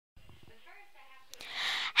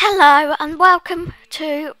Hello and welcome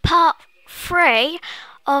to part 3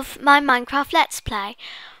 of my Minecraft Let's Play.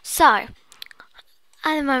 So,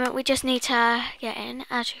 at the moment we just need to get in.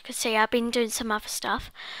 As you can see, I've been doing some other stuff.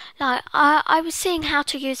 Like, I was seeing how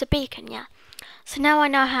to use a beacon, yeah. So now I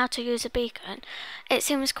know how to use a beacon. It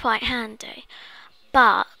seems quite handy.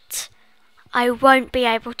 But I won't be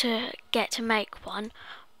able to get to make one.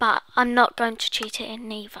 But I'm not going to cheat it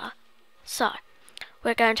in either. So,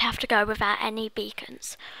 we're going to have to go without any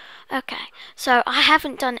beacons. Okay, so I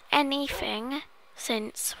haven't done anything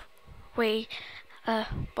since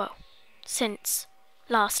since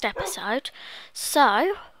last episode.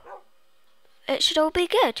 So, it should all be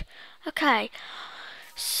good. Okay,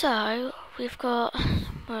 so we've got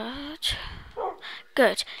wood.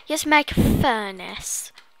 Good. Let's make a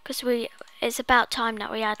furnace, because it's about time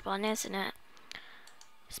that we had one, isn't it?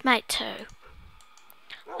 Let's make 2.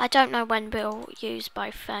 I don't know when we'll use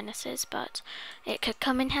both furnaces, but it could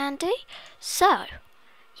come in handy. So,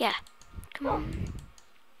 yeah, come on.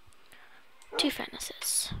 2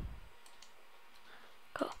 furnaces.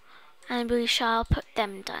 Cool. And we shall put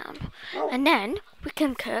them down. And then we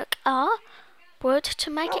can cook our wood to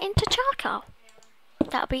make it into charcoal.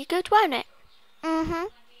 That'll be good, won't it?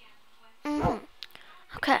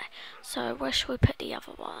 Okay, so where should we put the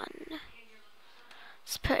other one?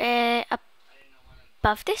 Let's put it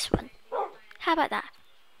above this one. How about that?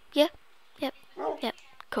 Yep,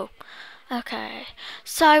 cool. Okay,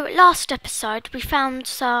 so last episode we found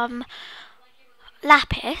some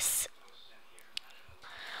lapis.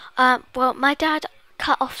 Well, my dad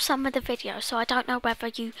cut off some of the video, so I don't know whether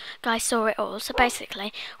you guys saw it all. So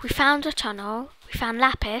basically, we found a tunnel, we found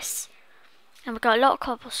lapis, and we got a lot of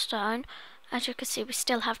cobblestone. As you can see, we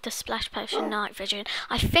still have the splash potion night vision.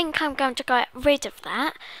 I think I'm going to get rid of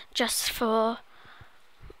that, just for,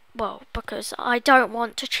 well, because I don't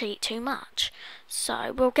want to cheat too much.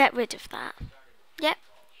 So we'll get rid of that. Yep.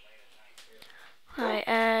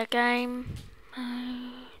 Right, game.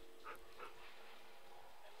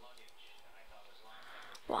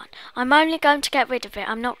 One. I'm only going to get rid of it.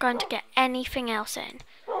 I'm not going to get anything else in.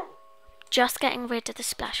 Just getting rid of the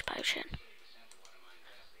splash potion.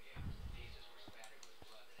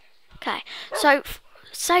 Okay, so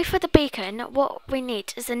say for the beacon, what we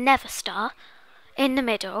need is a nether star in the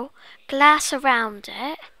middle, glass around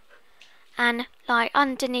it, and like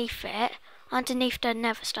underneath it, underneath the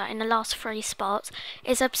nether star in the last 3 spots,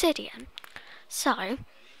 is obsidian. So,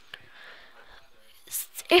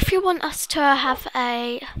 if you want us to have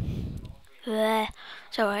a...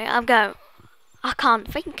 Sorry, I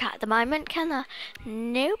can't think at the moment, can I?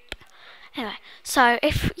 Nope. Anyway, so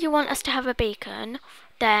if you want us to have a beacon,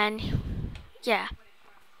 then, yeah.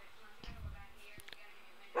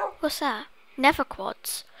 What's that? Nether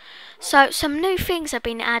quartz. So, some new things have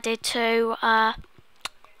been added to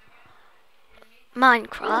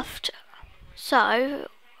Minecraft. So,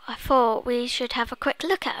 I thought we should have a quick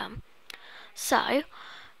look at them. So,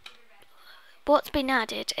 what's been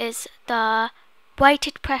added is the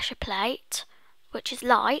weighted pressure plate, which is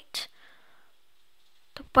light.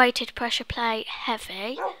 The weighted pressure plate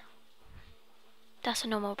heavy. That's a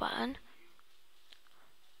normal button.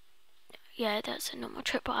 Yeah, that's a normal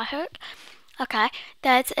tripwire hook. Okay,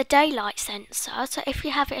 there's a daylight sensor, so if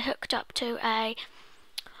you have it hooked up to a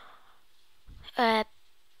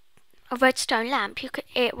redstone lamp,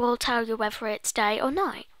 it will tell you whether it's day or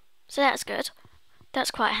night. So that's good.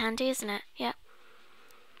 That's quite handy, isn't it? Yeah.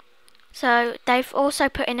 So they've also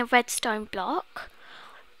put in a redstone block,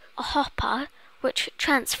 a hopper, which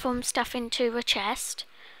transforms stuff into a chest,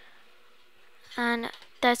 and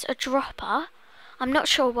there's a dropper. I'm not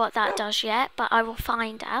sure what that does yet, but I will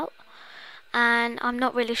find out. And I'm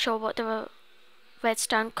not really sure what the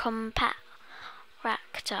redstone compactor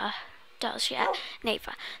does yet,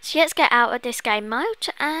 neither. So let's get out of this game mode,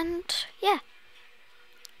 and yeah,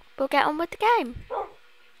 we'll get on with the game.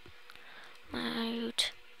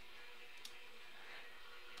 Mode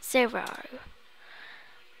 0.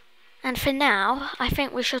 And for now, I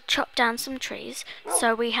think we should chop down some trees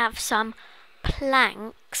so we have some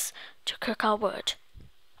planks to cook our wood.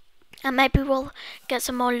 And maybe we'll get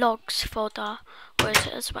some more logs for the wood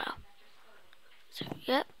as well. So,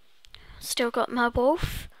 yep. Still got my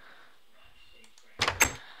wolf.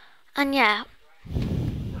 And yeah.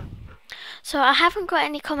 So I haven't got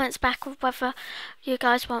any comments back of whether you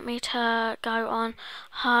guys want me to go on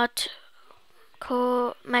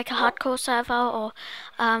hardcore, make a hardcore server, or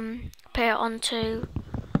put it onto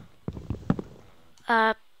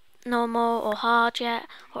normal or hard yet,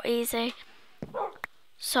 or easy.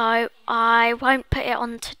 So I won't put it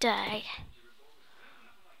on today.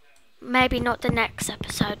 Maybe not the next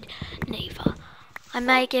episode neither. I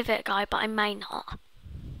may give it a go, but I may not.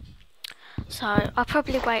 So I'll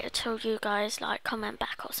probably wait until you guys like comment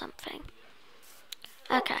back or something.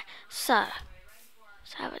 Okay, so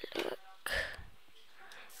let's have a look.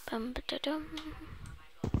 Bum ba da dum.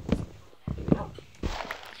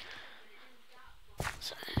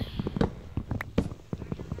 So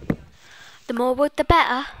the more wood, the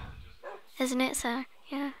better, isn't it? So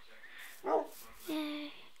yeah.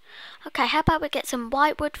 Yay. Okay, how about we get some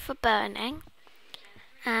white wood for burning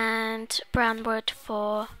and brown wood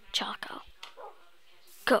for charcoal.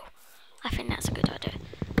 Cool. I think that's a good idea.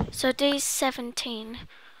 So these 17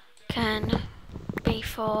 can be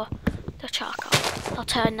for the charcoal. I'll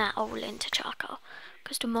turn that all into charcoal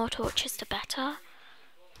because the more torches the better.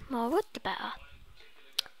 More wood the better.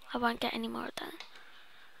 I won't get any more of that.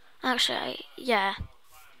 Actually, yeah.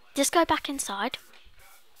 Just go back inside.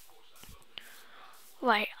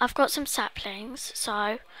 Wait, I've got some saplings,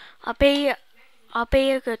 so I'll be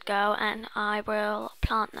a good girl and I will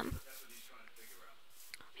plant them.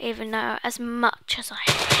 Even though, as much as I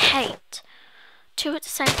hate 2 at the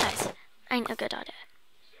same place, ain't a good idea.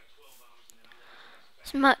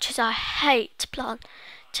 As much as I hate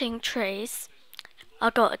planting trees, I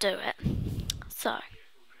gotta do it. So,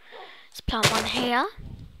 let's plant one here.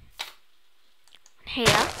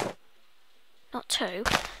 Here. Not 2.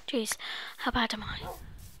 Jeez, how bad am I?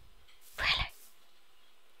 Really?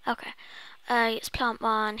 Okay. Let's plant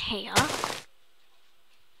one here.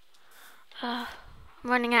 I'm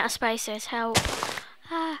running out of spaces. Help.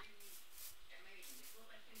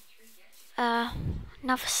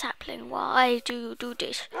 Another sapling. Why do you do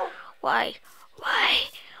this? Why?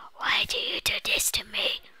 Why do you do this to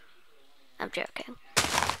me? I'm joking.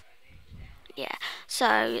 Yeah.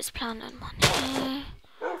 So let's plant one here.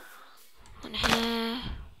 One here.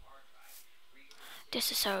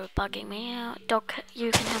 This is so bugging me out. Dog,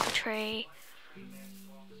 you can have a tree.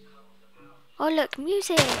 Oh look,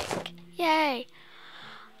 music! Yay!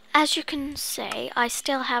 As you can see, I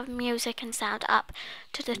still have music and sound up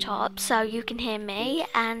to the top, so you can hear me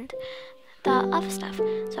and the other stuff.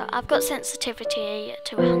 So I've got sensitivity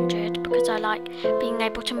to 100 because I like being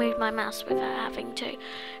able to move my mouse without having to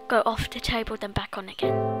go off the table then back on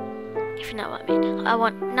again. If you know what I mean. I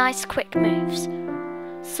want nice quick moves.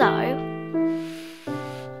 So,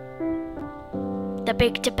 the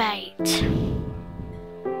big debate.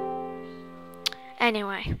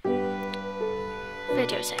 Anyway,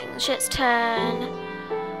 video settings. Let's turn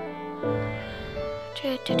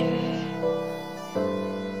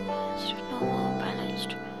normal,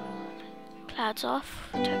 balanced. Clouds off.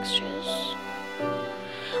 Textures.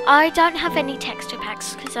 I don't have any texture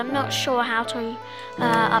packs because I'm not sure how to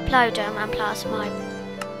upload them, and plus my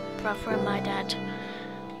brother and my dad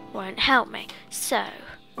won't help me. So,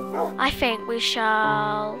 I think we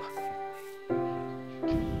shall...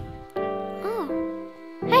 Oh,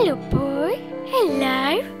 hello boy.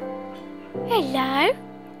 Hello. Hello.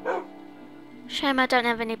 Shame I don't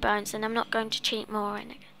have any bones and I'm not going to cheat more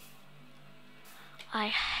in it. I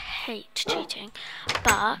hate cheating,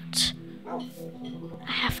 but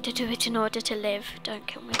I have to do it in order to live. Don't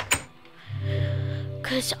kill me.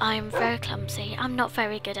 Because I'm very clumsy. I'm not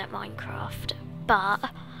very good at Minecraft, but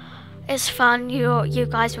it's fun. You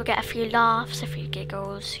guys will get a few laughs, a few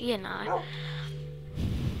giggles, you know.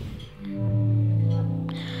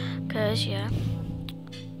 Because, yeah,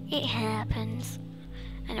 it happens.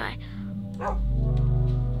 Anyway,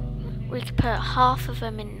 we could put half of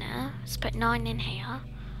them in there. Let's put 9 in here.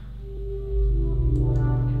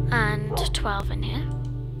 And 12 in here.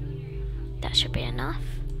 That should be enough.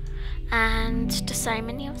 And the same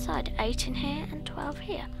in the other side. 8 in here and 12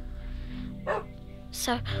 here.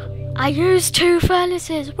 So I used 2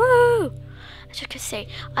 furnaces. Woo! As you can see,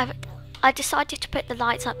 I decided to put the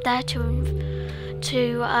lights up there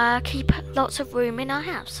to keep lots of room in our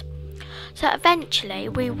house. So eventually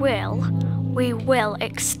we will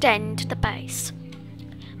extend the base.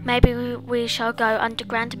 Maybe we shall go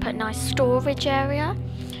underground to put a nice storage area.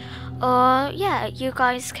 Or yeah, you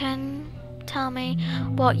guys can tell me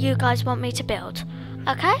what you guys want me to build.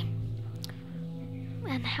 Okay?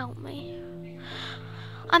 And help me.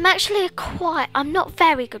 I'm actually I'm not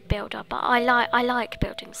very good builder, but I like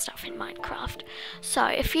building stuff in Minecraft. So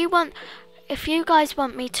if you guys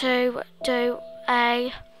want me to do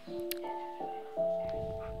I'm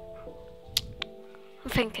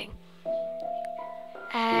thinking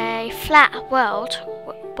a flat world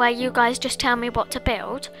where you guys just tell me what to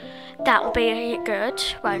build, that'll be good,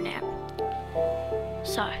 won't it?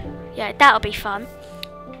 So yeah, that'll be fun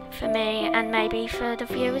for me and maybe for the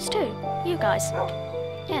viewers too, you guys.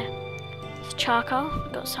 Yeah, it's charcoal.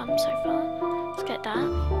 We've got some so far. Let's get that.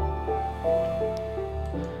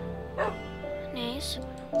 these.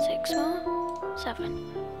 6 more.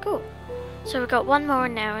 7. Cool. So we've got 1 more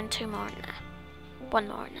in there and 2 more in there. 1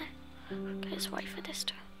 more in there. Okay, let's wait for this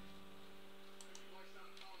to...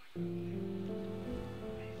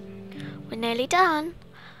 We're nearly done.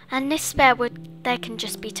 And this spare wood, they can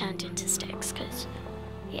just be turned into sticks, because,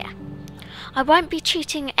 yeah. I won't be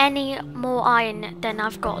cheating any more iron than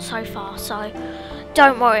I've got so far, so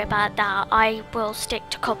don't worry about that. I will stick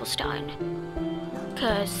to cobblestone,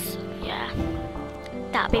 because, yeah,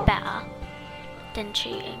 that'd be better than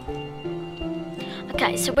cheating.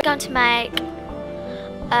 Okay, so we're going to make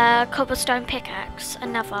a cobblestone pickaxe,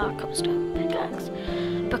 another cobblestone pickaxe,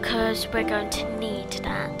 because we're going to need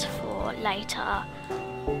that for later.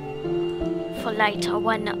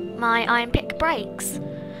 When my iron pick breaks.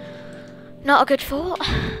 Not a good thought.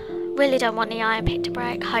 Really don't want the iron pick to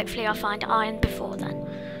break. Hopefully I'll find iron before then.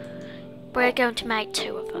 We're going to make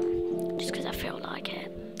 2 of them, just because I feel like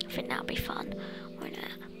it. I think that'll be fun, won't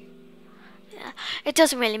it? Yeah. It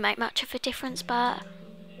doesn't really make much of a difference, but...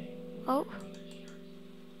 Oh.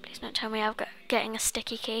 Please don't tell me I'm getting a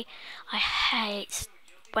sticky key. I hate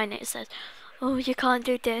when it says, oh, you can't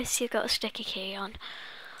do this, you've got a sticky key on.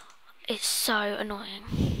 It's so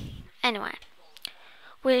annoying. Anyway,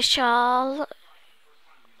 we shall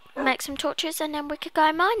make some torches and then we could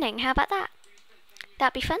go mining. How about that?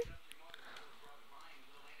 That'd be fun.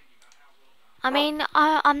 I mean,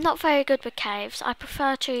 I'm not very good with caves. I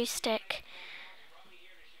prefer to stick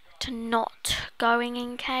to not going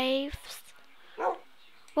in caves.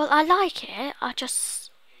 Well, I like it. I just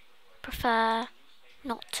prefer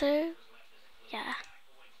not to. Yeah.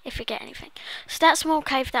 If we get anything. So that small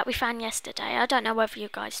cave that we found yesterday, I don't know whether you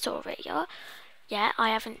guys saw it yet. Yeah, I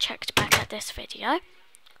haven't checked back at this video.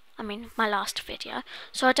 I mean, my last video.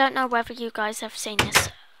 So I don't know whether you guys have seen this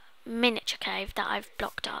miniature cave that I've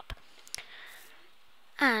blocked up.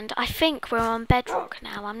 And I think we're on bedrock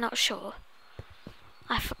now, I'm not sure.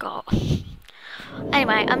 I forgot.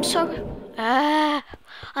 Anyway, I'm sorry that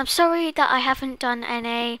I haven't done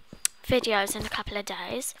any videos in a couple of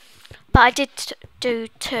days. But I did do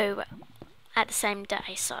 2 at the same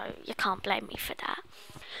day, so you can't blame me for that.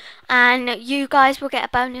 And you guys will get a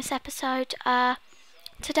bonus episode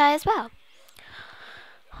today as well.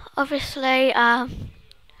 Obviously, yeah,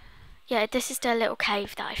 this is the little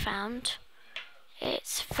cave that I found.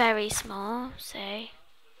 It's very small, see.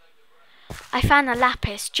 I found the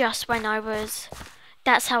lapis just when I was...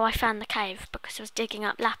 That's how I found the cave, because I was digging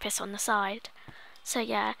up lapis on the side. So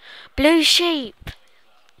yeah, blue sheep!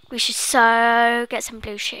 We should so get some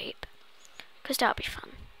blue sheep, because that'll be fun.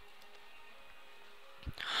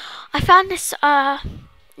 I found this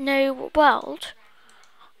new world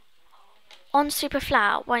on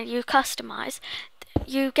Superflower. When you customize,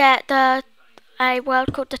 you get a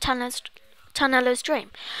world called the Tunneler's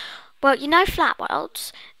Dream. Well, you know flat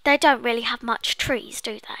worlds, they don't really have much trees,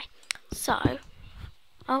 do they? So,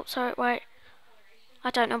 oh sorry, wait. I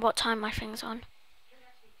don't know what time my thing's on.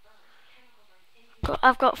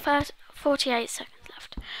 I've got 48 seconds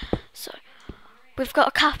left, so we've got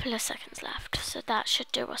a couple of seconds left, so that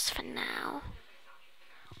should do us for now,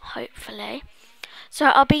 hopefully. So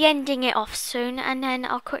I'll be ending it off soon, and then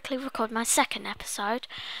I'll quickly record my second episode,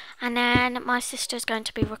 and then my sister's going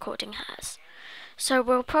to be recording hers. So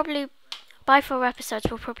we'll probably, by 4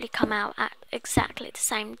 episodes, will probably come out at exactly the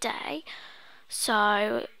same day.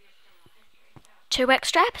 So 2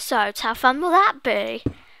 extra episodes, how fun will that be?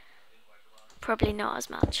 Probably not as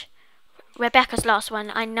much. Rebecca's last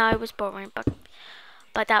one I know was boring,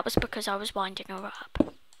 but that was because I was winding her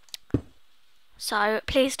up. So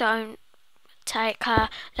please don't take her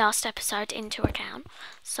last episode into account.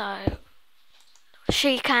 So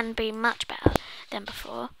she can be much better than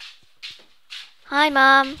before. Hi,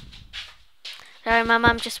 Mum. Sorry, my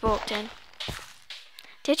mum just walked in.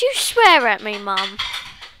 Did you swear at me, Mum?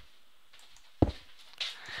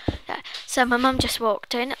 So my mum just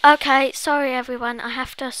walked in. Okay, sorry everyone, I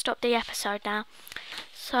have to stop the episode now.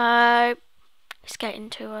 So, let's get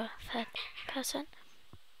into a third person.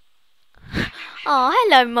 Oh,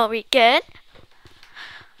 hello Morrigan.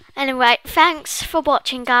 Anyway, thanks for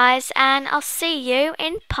watching guys, and I'll see you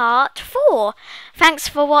in part 4. Thanks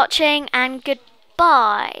for watching and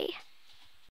goodbye.